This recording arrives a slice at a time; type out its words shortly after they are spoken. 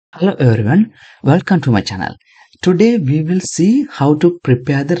Hello everyone, welcome to my channel. Today we will see how to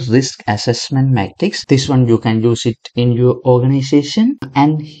prepare the risk assessment matrix. This one you can use it in your organization,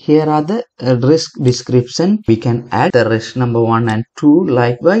 and here are the risk description. We can add the risk number 1 and 2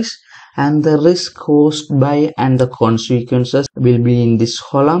 likewise, and the risk caused by and the consequences will be in this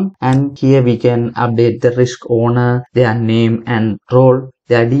column, and here we can update the risk owner, their name and role,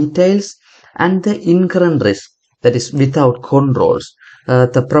 their details, and the incurrent risk, that is without controls.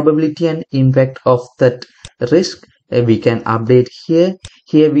 The probability and impact of that risk we can update here.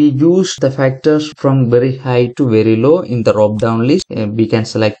 We use the factors from very high to very low in the drop down list. We can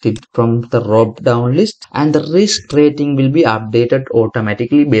select it from the drop down list, and the risk rating will be updated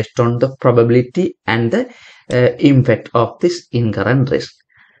automatically based on the probability and the impact of this incurrent risk,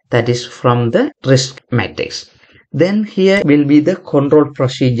 that is from the risk matrix. Then here will be the control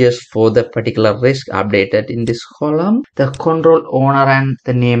procedures for the particular risk updated in this column. The control owner and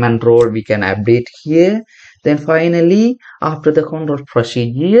the name and role we can update here. Then finally, after the control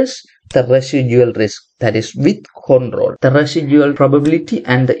procedures, the residual risk, that is with control. The residual probability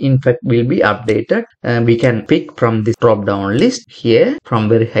and the impact will be updated. We can pick from this drop down list here from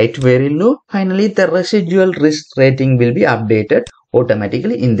very high to very low. Finally, the residual risk rating will be updated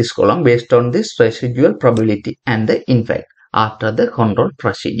automatically in this column based on this residual probability and the impact after the control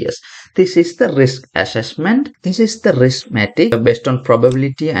procedures. This is the risk assessment. This is the risk matrix based on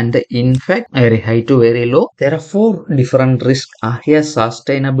probability and the impact, very high to very low. There are 4 different risks here: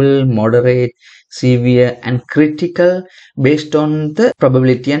 sustainable, moderate, severe and critical, based on the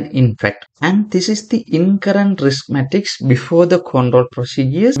probability and impact. And this is the incurrent risk matrix before the control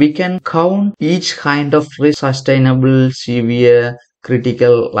procedures. We can count each kind of risk: sustainable, severe,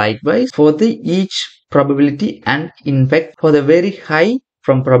 critical, likewise for the each probability and impact. For the very high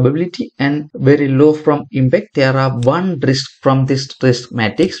from probability and very low from impact, there are one risk from this risk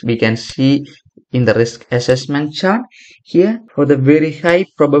matrix. We can see in the risk assessment chart here. For the very high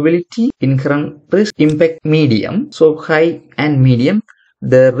probability, incurrent risk, impact medium, so high and medium,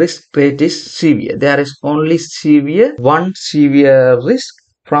 the risk rate is severe. There is only one severe risk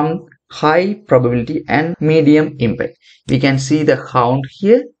from high probability and medium impact. We can see the count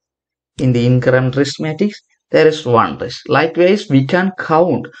here in the incurrent risk matrix. There is one risk. Likewise, we can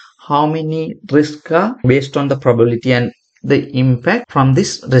count how many risks are based on the probability and the impact from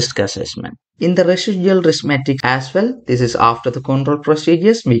this risk assessment. In the residual risk matrix as well, this is after the control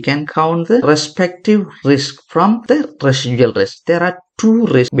procedures, we can count the respective risk from the residual risk. There are 2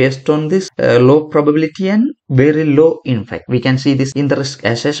 risks based on this low probability and very low impact. We can see this in the risk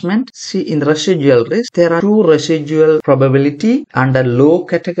assessment. See, in the residual risk, there are 2 residual probability under low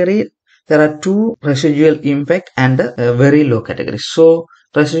category. There are 2 residual impact and a very low category. So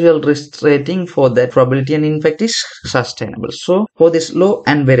residual risk rating for that probability and impact is sustainable. So for this low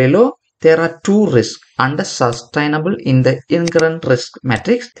and very low, there are 2 risks under sustainable in the incurrent risk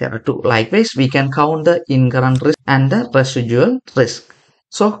matrix. There are 2. Likewise, we can count the incurrent risk and the residual risk.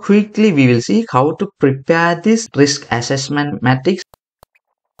 So quickly we will see how to prepare this risk assessment matrix.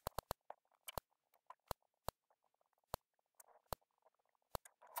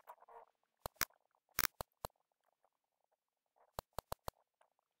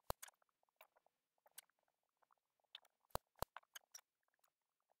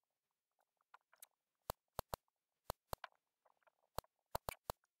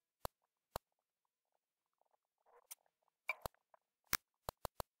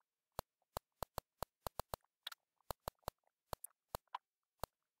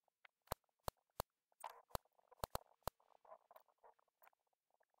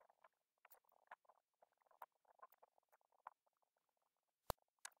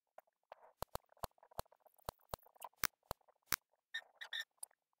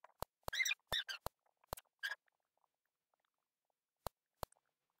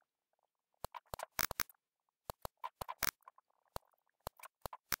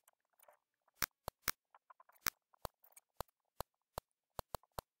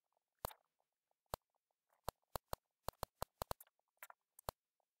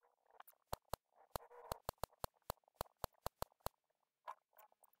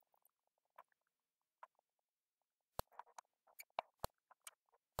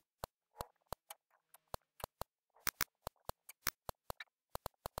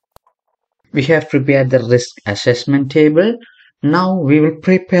 We have prepared the risk assessment table. Now we will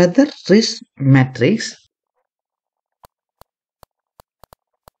prepare the risk matrix.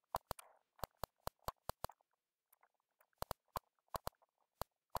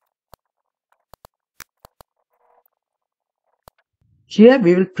 Here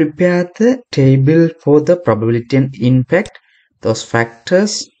we will prepare the table for the probability and impact, those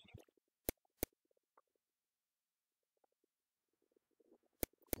factors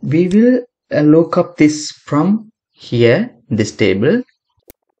We will look up this from here, this table.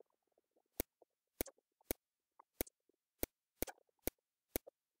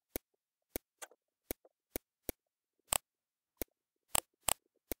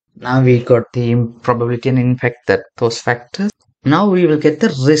 Now we got the probability and impact, that those factors. Now we will get the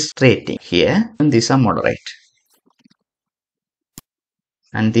risk rating here, and these are moderate.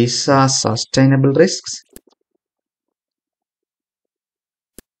 And these are sustainable risks.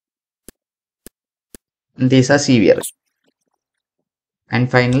 And these are severe.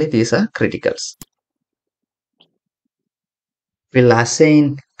 And finally, these are criticals. We'll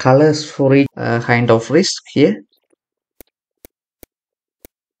assign colors for each kind of risk here.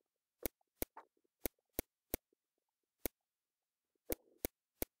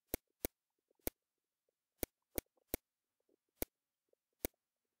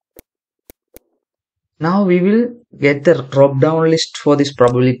 Now we will get the drop down list for this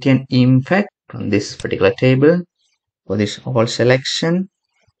probability and impact from this particular table. For this all selection,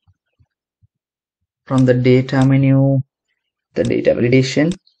 from the data menu, the data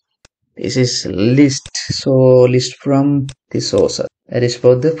validation, this is list. So list from the sources, that is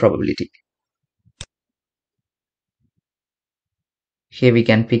for the probability. Here we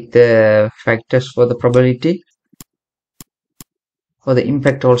can pick the factors for the probability. For the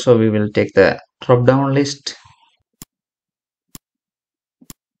impact also, we will take the drop down list.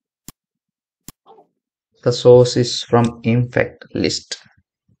 The source is from impact list.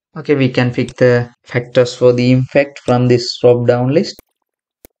 Okay, we can pick the factors for the impact from this drop down list.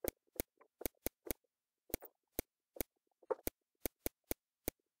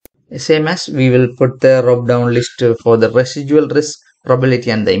 Same as we will put the drop down list for the residual risk,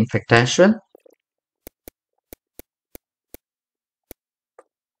 probability and the impact as well.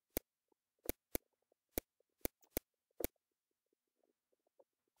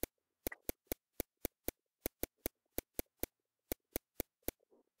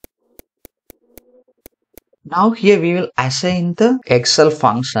 Now here we will assign the Excel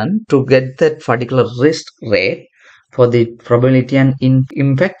function to get that particular risk rate for the probability and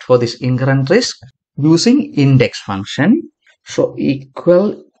impact for this incurrent risk using index function. So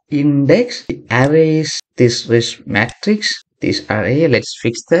equal index, the array is this risk matrix, this array, let's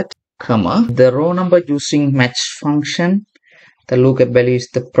fix that, comma, the row number using match function, the lookup value is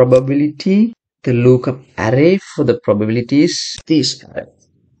the probability, the lookup array for the probability is this array.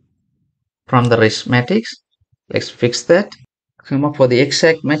 From the risk matrix, let's fix that, comma, for the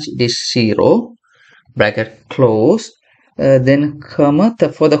exact match it is 0, bracket close, then comma,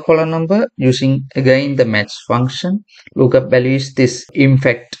 for the column number using again the match function, lookup value is this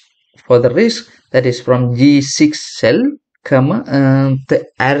impact for the risk, that is from G6 cell, comma, the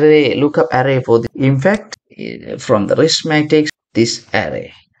array, lookup array for the impact from the risk matrix, this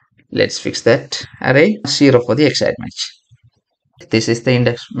array. Let's fix that array, 0 for the exact match. This is the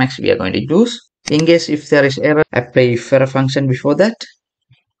index max we are going to use. In case if there is error, apply if error function before that.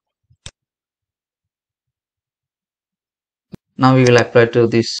 Now we will apply to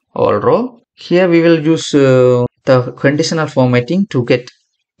this all row. Here we will use the conditional formatting to get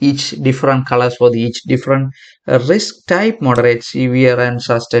each different colors for the each different risk type, moderate, severe and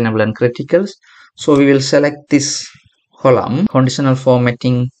sustainable and criticals. So we will select this column, conditional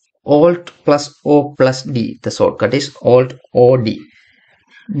formatting, Alt plus O plus D. The shortcut is Alt O D.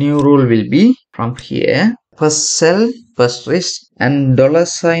 New rule will be from here, first cell, first risk and dollar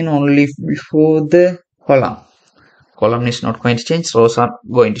sign only before the column. Column is not going to change, rows are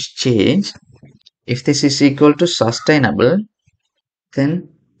going to change. If this is equal to sustainable, then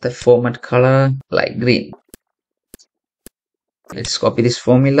the format color light green. Let's copy this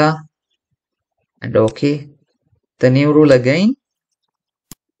formula and OK. The new rule again,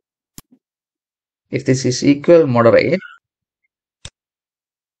 if this is equal, moderate,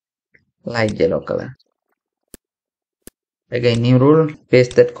 light yellow color. Again new rule,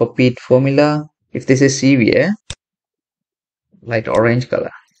 paste that copied formula. If this is severe, light orange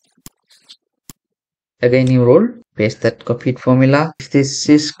color. Again new rule, paste that copied formula. If this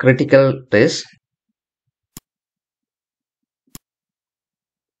is critical risk,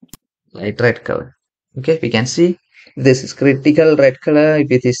 light red color. Okay, we can see if this is critical red color, if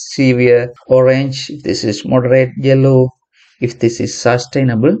it is severe orange, if this is moderate yellow, if this is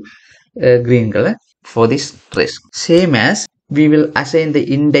sustainable green color for this risk. Same as we will assign the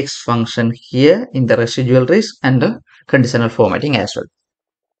index function here in the residual risk and the conditional formatting as well.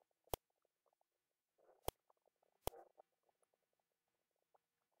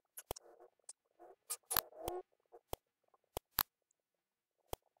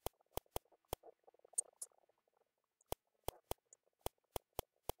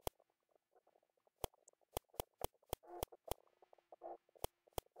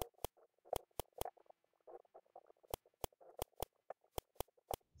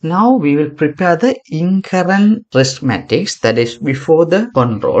 Now we will prepare the incurrent risk matrix, that is before the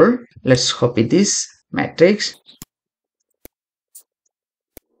control. Let's copy this matrix.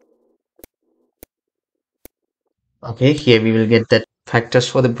 Okay, here we will get the factors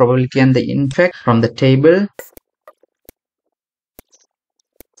for the probability and the infect from the table.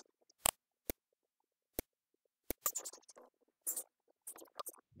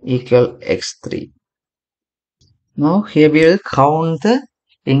 Equal x3. Now here we will count the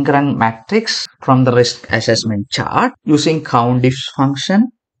incurrent matrix from the risk assessment chart using COUNTIF function.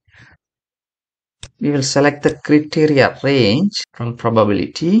 We will select the criteria range from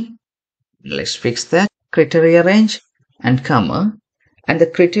probability. Let's fix that criteria range and comma, and the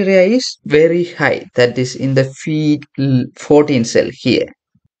criteria is very high, that is in the feed 14 cell here.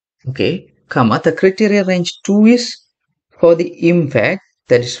 Okay, comma, the criteria range 2 is for the impact,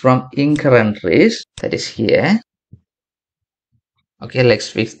 that is from incurrent risk, that is here. Okay, let's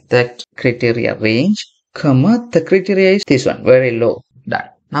fix that criteria range, comma, the criteria is this one, very low. Done.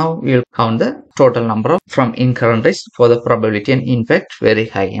 Now we will count the total number of from incurrent risk for the probability and impact, very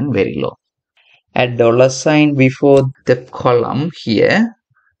high and very low. Add $sign before the column here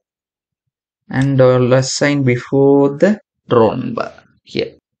and $sign before the row number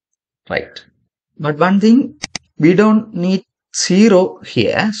here, right? But one thing, we don't need 0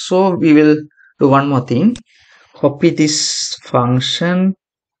 here, so we will do one more thing. Copy this function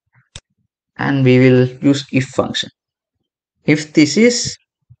and we will use if function. If this is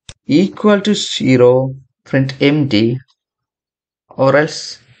equal to 0, print empty, or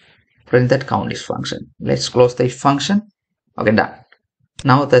else print that COUNTIF function. Let's close the if function. Okay, done.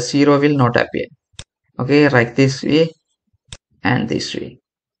 Now the 0 will not appear. Okay, write this way and this way.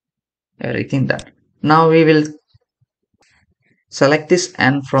 Everything done. Now we will select this,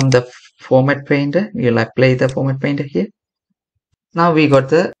 and from the format painter we will apply the format painter here. Now we got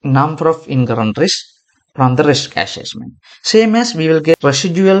the number of incurrent risk from the risk assessment. Same as we will get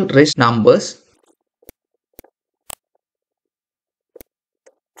residual risk numbers.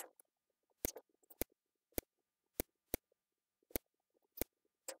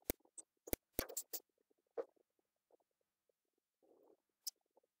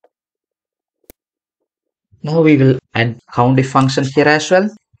 Now we will add COUNTIF function here as well.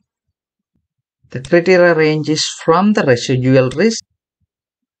 The criteria range is from the residual risk.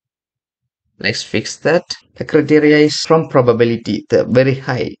 Let's fix that. The criteria is from probability, the very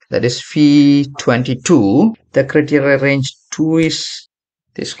high, that is phi 22. The criteria range 2 is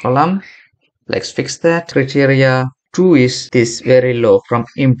this column. Let's fix that. Criteria 2 is this very low from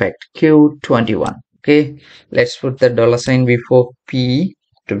impact, Q21. Okay, let's put the $sign before P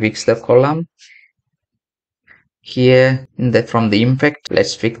to fix the column. Here in the from the impact,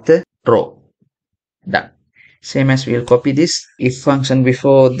 let's fix the row. Done. Same as we'll copy this if function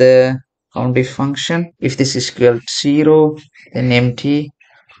before the COUNTIF function. If this is equal to 0, then empty,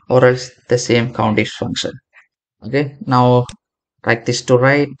 or else the same COUNTIF function. Okay, now write this to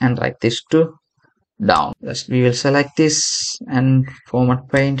right and write this to down. Yes, we will select this and format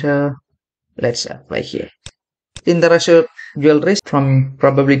painter. Let's apply here. In the residual risk from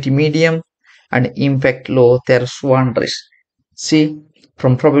probability medium and impact low, there's one risk. See,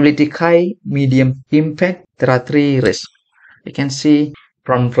 from probability high, medium, impact, there are 3 risks. You can see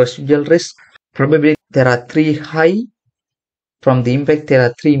from residual risk, probability there are 3 high, from the impact there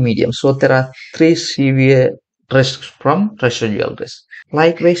are 3 medium. So there are 3 severe risks from residual risk.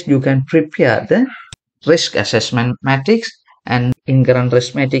 Likewise, you can prepare the risk assessment matrix and incurrent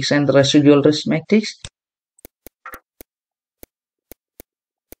risk matrix and the residual risk matrix